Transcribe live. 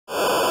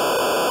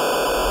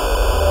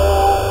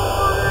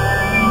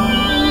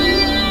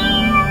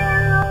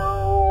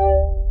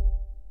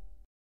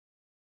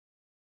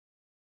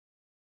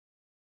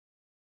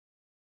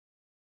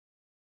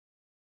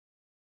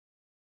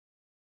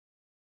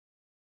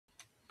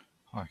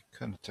Hi,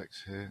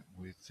 Kernotex here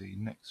with the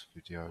next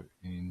video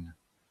in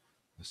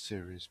the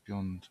series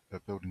Building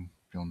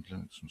Beyond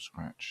Linux from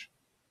Scratch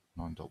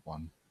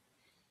 9.1.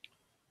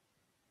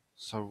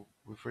 So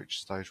we've reached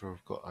a stage where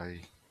we've got a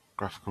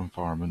graphical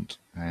environment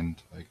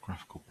and a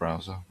graphical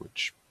browser,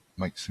 which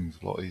makes things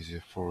a lot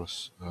easier for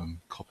us,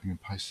 copying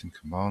and pasting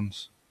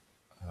commands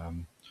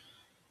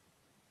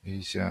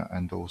easier,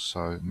 and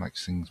also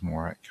makes things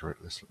more accurate,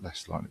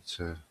 less likely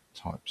to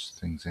type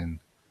things in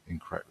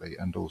incorrectly,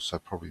 and also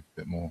probably a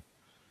bit more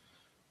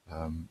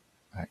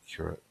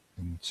accurate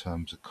in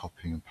terms of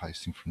copying and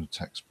pasting from the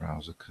text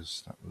browser,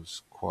 because that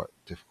was quite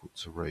difficult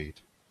to read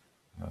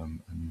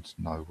and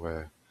know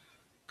where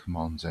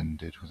commands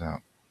ended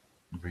without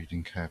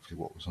reading carefully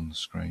what was on the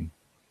screen.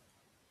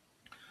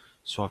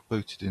 So I've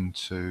booted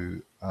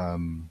into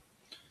the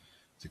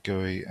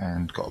GUI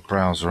and got a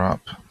browser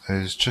up.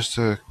 There's just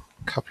a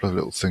couple of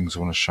little things I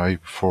want to show you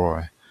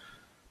before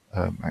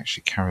I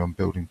actually carry on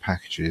building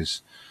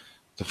packages.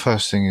 The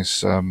first thing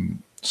is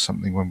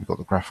something when we got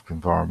the graphical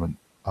environment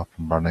up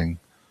and running.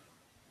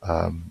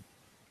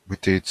 We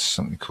did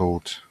something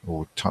called,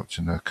 or typed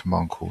in a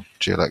command called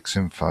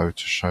glxinfo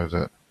to show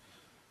that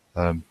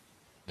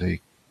the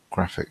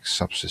graphics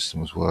subsystem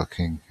was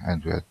working,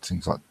 and we had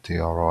things like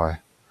DRI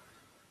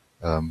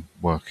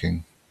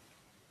working.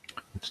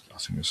 I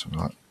think it's something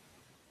like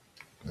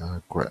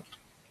grep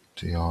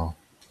dr.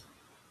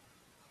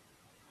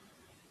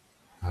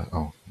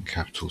 In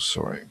capitals,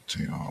 sorry,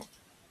 dr.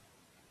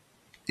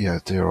 Yeah,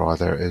 DRI,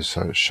 there it is.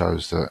 So it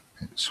shows that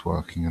it's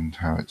working and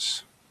how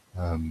it's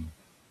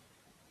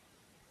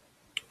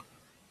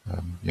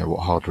what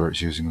hardware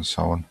it's using and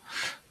so on.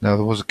 Now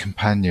there was a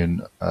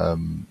companion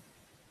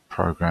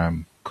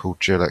program called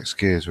GLX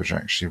Gears, which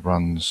actually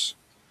runs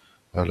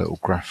a little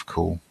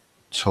graphical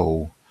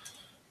tool,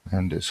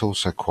 and it's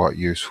also quite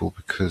useful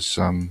because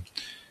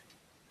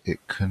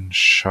it can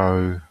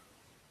show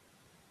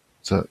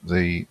that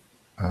the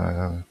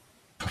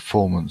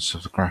performance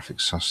of the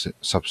graphics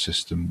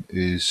subsystem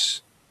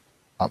is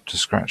up to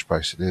scratch,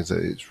 basically, that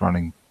it's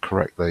running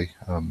correctly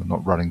and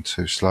not running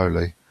too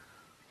slowly.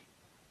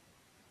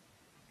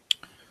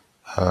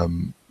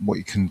 What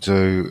you can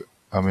do,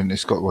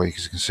 it's got, well,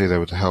 as you can see there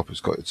with the help, it's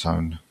got its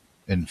own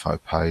info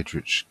page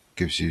which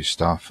gives you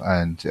stuff,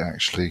 and it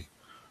actually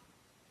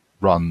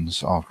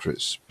runs after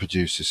it's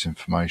produced this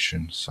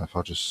information. So if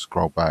I just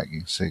scroll back, you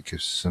can see it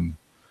gives some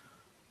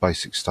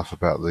basic stuff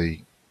about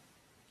the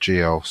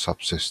GL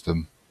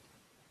subsystem.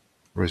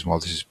 The reason why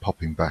this is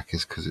popping back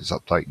is because it's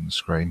updating the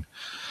screen,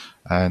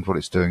 and what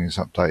it's doing is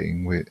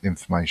updating with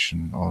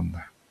information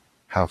on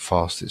how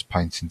fast it's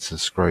painting to the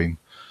screen.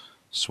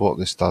 So what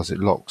this does, it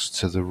locks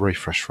to the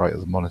refresh rate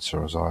of the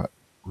monitor, as I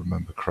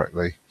remember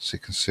correctly. So you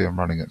can see I'm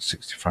running at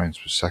 60 frames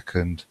per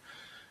second,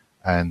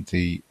 and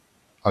the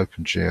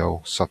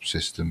OpenGL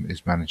subsystem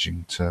is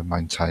managing to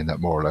maintain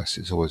that more or less.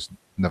 It's always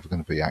never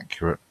going to be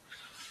accurate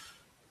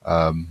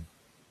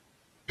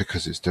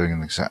because it's doing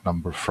an exact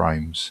number of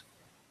frames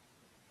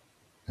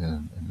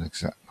in an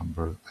exact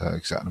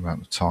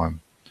amount of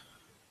time.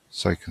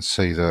 So you can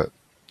see that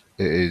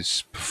it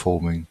is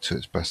performing to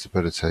its best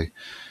ability.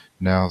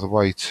 Now the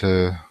way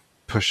to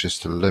push this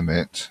to the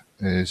limit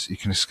is you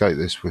can escape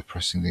this with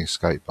pressing the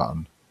escape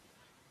button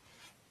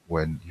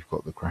when you've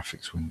got the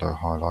graphics window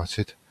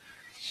highlighted.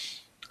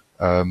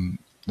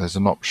 There's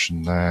an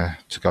option there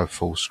to go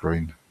full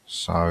screen,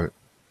 so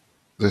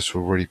this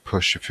will really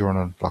push if you're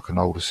on an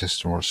older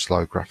system or a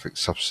slow graphics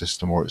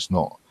subsystem, or it's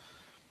not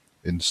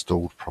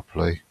installed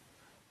properly,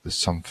 there's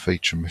some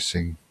feature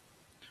missing,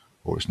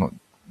 or it's not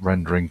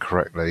rendering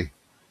correctly.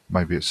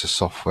 Maybe it's a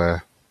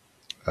software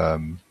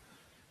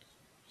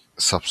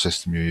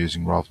subsystem you're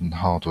using rather than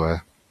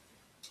hardware.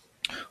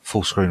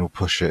 Full screen will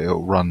push it.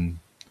 It'll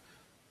run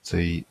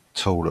the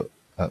tool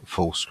at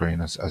full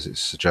screen as it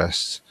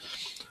suggests.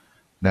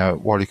 Now,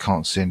 while you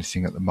can't see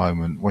anything at the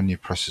moment, when you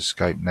press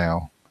escape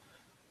now,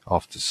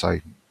 after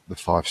say the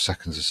 5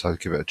 seconds or so,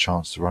 give it a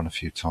chance to run a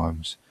few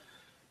times,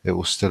 it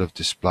will still have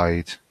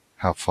displayed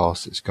how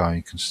fast it's going.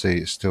 You can see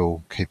it's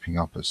still keeping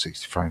up at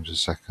 60 frames a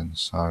second.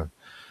 So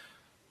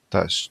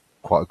that's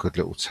quite a good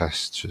little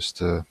test, just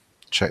to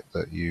check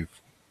that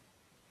you've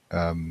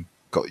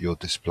got your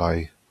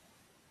display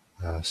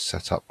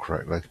set up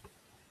correctly.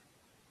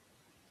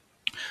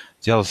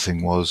 The other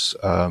thing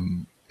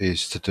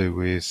is to do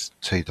with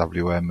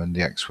TWM and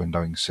the X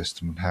windowing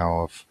system and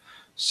how I've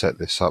set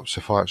this up. So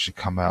if I actually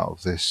come out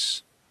of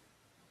this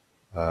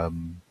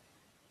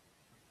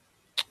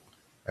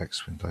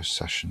X window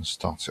session,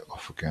 start it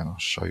off again, I'll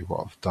show you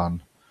what I've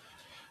done.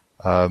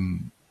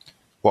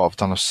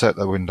 I've set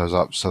the windows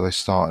up so they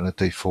start in a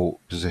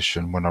default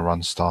position when I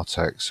run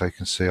StartX. So you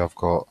can see I've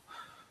got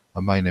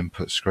a main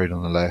input screen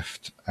on the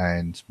left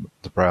and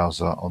the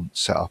browser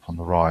set up on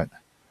the right.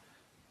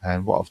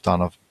 And what I've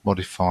done, I've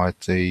modified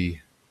the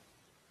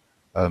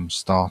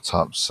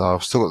startup, so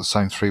I've still got the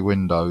same 3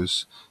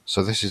 windows.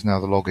 So this is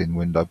now the login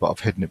window, but I've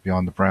hidden it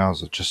behind the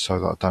browser just so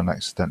that I don't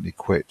accidentally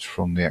quit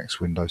from the X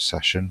window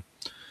session.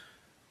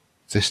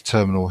 This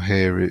terminal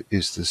here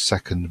is the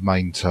second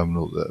main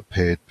terminal that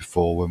appeared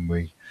before when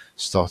we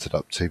started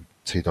up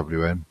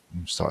TWM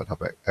and started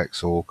up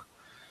Xorg.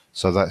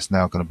 So that's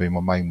now going to be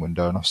my main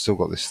window, and I've still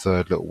got this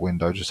third little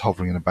window just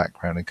hovering in the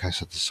background in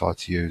case I decide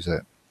to use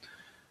it.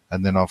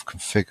 And then I've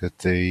configured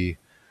the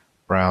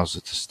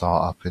browser to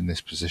start up in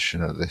this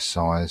position at this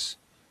size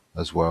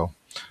as well.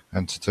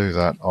 And to do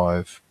that,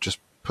 I've just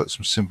put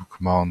some simple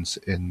commands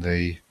in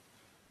the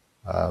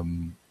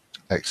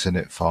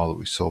xinit file that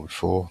we saw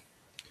before.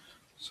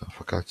 So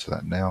if I go to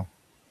that now,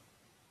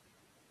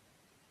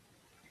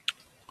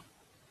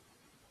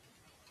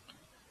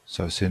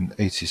 so it's in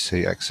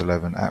etc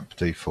x11 app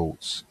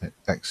defaults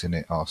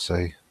xinit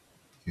rc.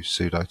 Use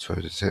sudo to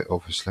edit it,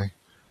 obviously.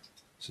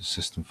 It's a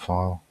system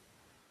file.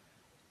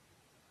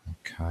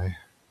 Okay.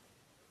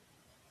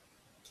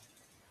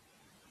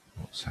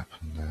 What's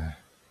happened there?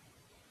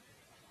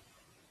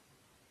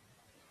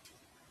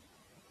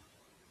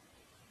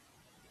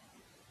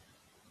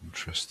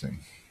 Interesting.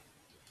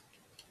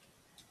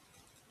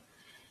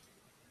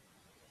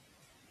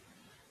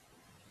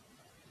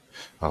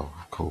 Oh,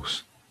 of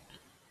course.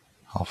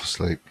 Half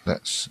asleep.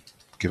 Let's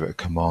give it a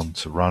command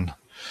to run.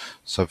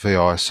 So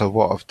VI. So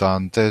what I've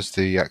done, there's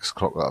the X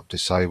clock that I've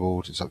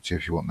disabled. It's up to you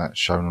if you want that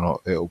shown or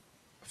not.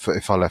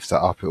 If I left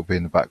that up, it'll be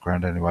in the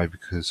background anyway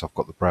because I've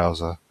got the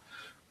browser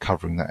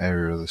covering that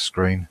area of the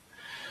screen.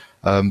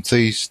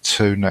 These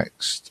two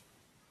next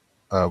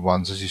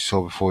ones, as you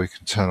saw before, you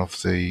can turn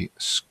off the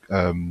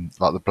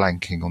like the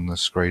blanking on the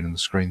screen and the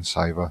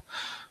screensaver.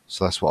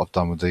 So that's what I've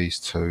done with these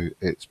two.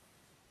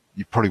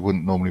 You probably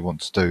wouldn't normally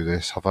want to do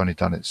this. I've only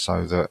done it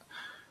so that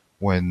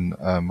when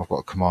I've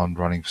got a command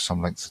running for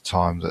some length of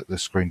time, that the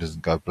screen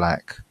doesn't go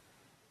black.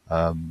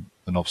 And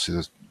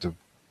obviously the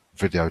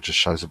video just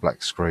shows a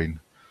black screen.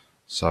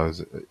 So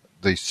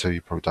these two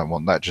you probably don't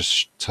want. That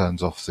just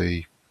turns off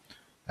the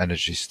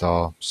Energy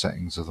Star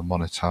settings of the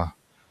monitor,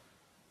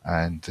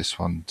 and this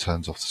one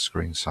turns off the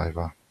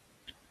screensaver.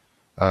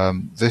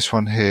 This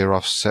one here,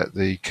 I've set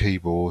the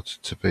keyboard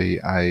to be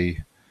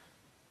a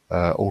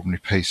ordinary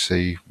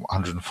PC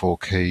 104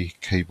 key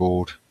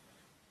keyboard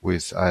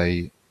with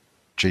a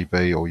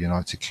GB or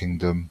United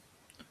Kingdom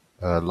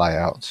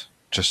layout,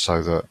 just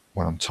so that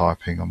when I'm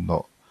typing I'm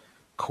not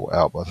caught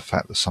out by the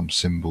fact that some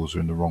symbols are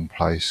in the wrong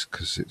place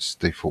because it's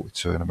defaulted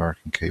to an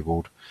American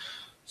keyboard.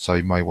 So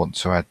you may want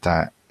to add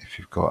that if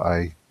you've got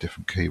a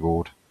different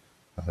keyboard,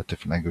 a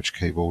different language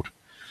keyboard.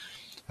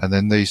 And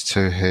then these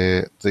two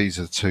here, these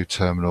are the two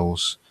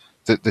terminals.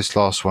 This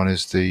last one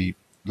is the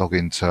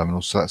login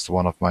terminal, so that's the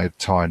one I've made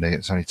tiny.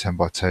 It's only 10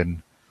 by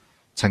 10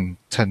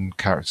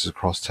 characters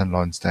across, 10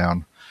 lines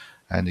down,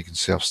 and you can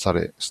see I've stuck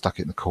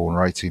it in the corner,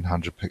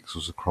 1800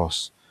 pixels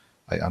across,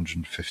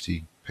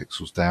 850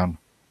 pixels down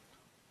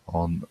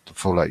on the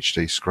full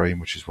HD screen,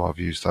 which is why I've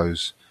used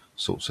those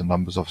sorts of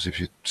numbers. Obviously, if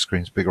your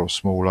screen's bigger or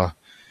smaller,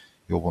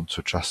 you'll want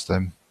to adjust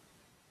them.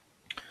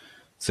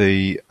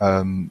 The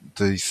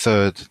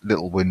third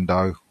little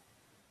window,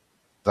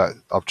 that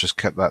I've just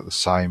kept that the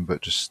same,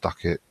 but just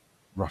stuck it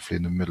roughly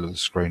in the middle of the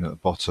screen at the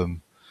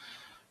bottom.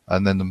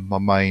 And then my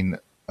main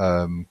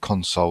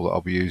console that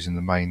I'll be using,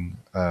 the main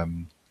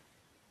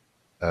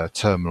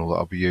terminal that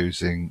I'll be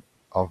using,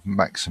 I've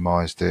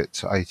maximized it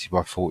to 80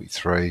 by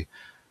 43,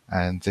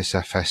 and this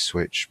FS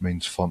switch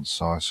means font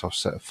size, so I've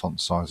set a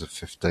font size of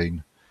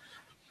 15.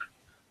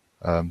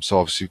 So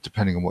obviously,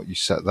 depending on what you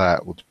set,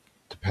 that will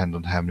depend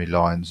on how many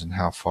lines and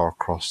how far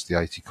across the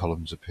 80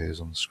 columns appears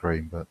on the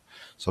screen. But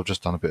so I've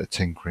just done a bit of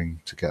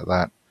tinkering to get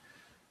that.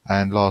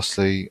 And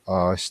lastly,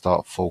 I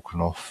start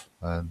Falcon off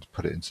and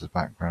put it into the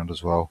background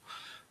as well.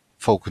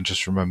 Falcon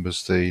just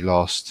remembers the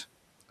last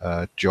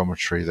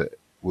geometry that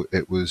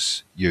it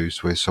was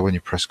used with. So when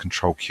you press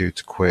Control Q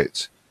to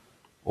quit,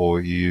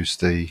 or you use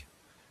the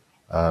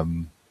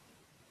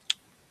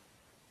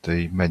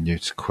menu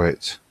to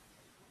quit,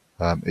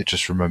 it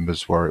just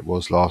remembers where it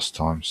was last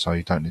time. So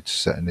you don't need to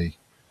set any.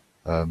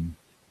 I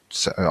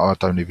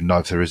don't even know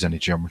if there is any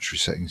geometry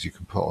settings you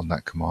can put on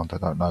that command. I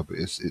don't know, but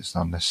it's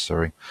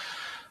unnecessary.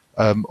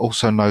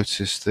 Also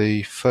notice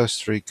the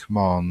first three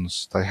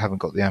commands, they haven't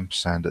got the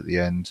ampersand at the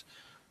end,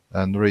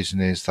 and the reason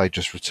is they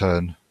just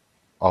return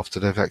after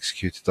they've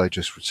executed. They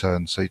just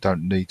return, so you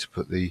don't need to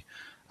put the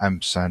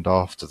ampersand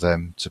after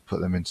them to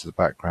put them into the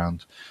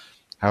background.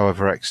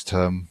 However,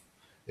 xterm,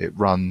 it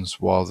runs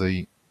while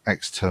the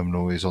X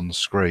terminal is on the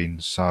screen,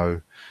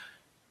 so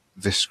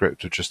this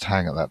script would just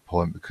hang at that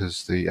point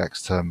because the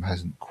xterm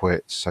hasn't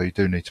quit. So you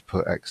do need to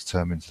put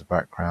xterm into the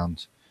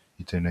background.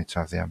 You do need to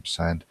have the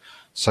ampersand.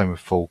 Same with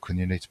Falcon,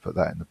 you need to put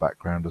that in the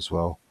background as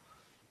well,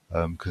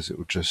 because it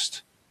will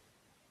just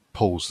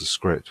pause the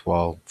script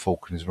while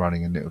Falcon is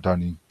running, and it would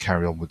only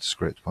carry on with the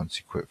script once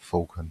you quit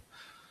Falcon.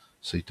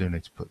 So you do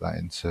need to put that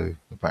into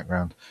the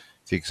background.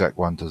 The exact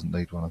one doesn't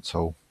need one at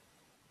all.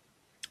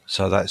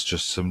 So that's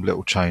just some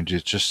little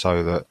changes, just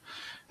so that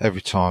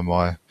every time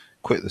I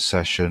quit the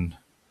session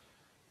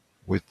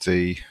with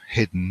the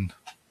hidden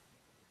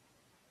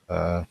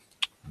wrong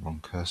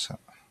cursor,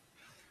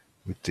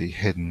 with the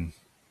hidden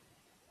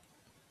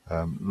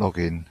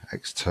login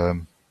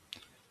xterm,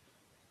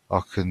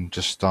 I can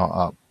just start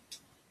up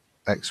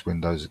X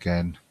Windows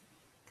again,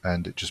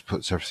 and it just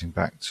puts everything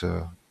back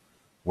to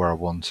where I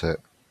want it.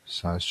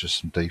 So it's just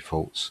some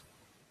defaults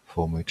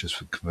for me, just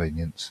for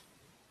convenience.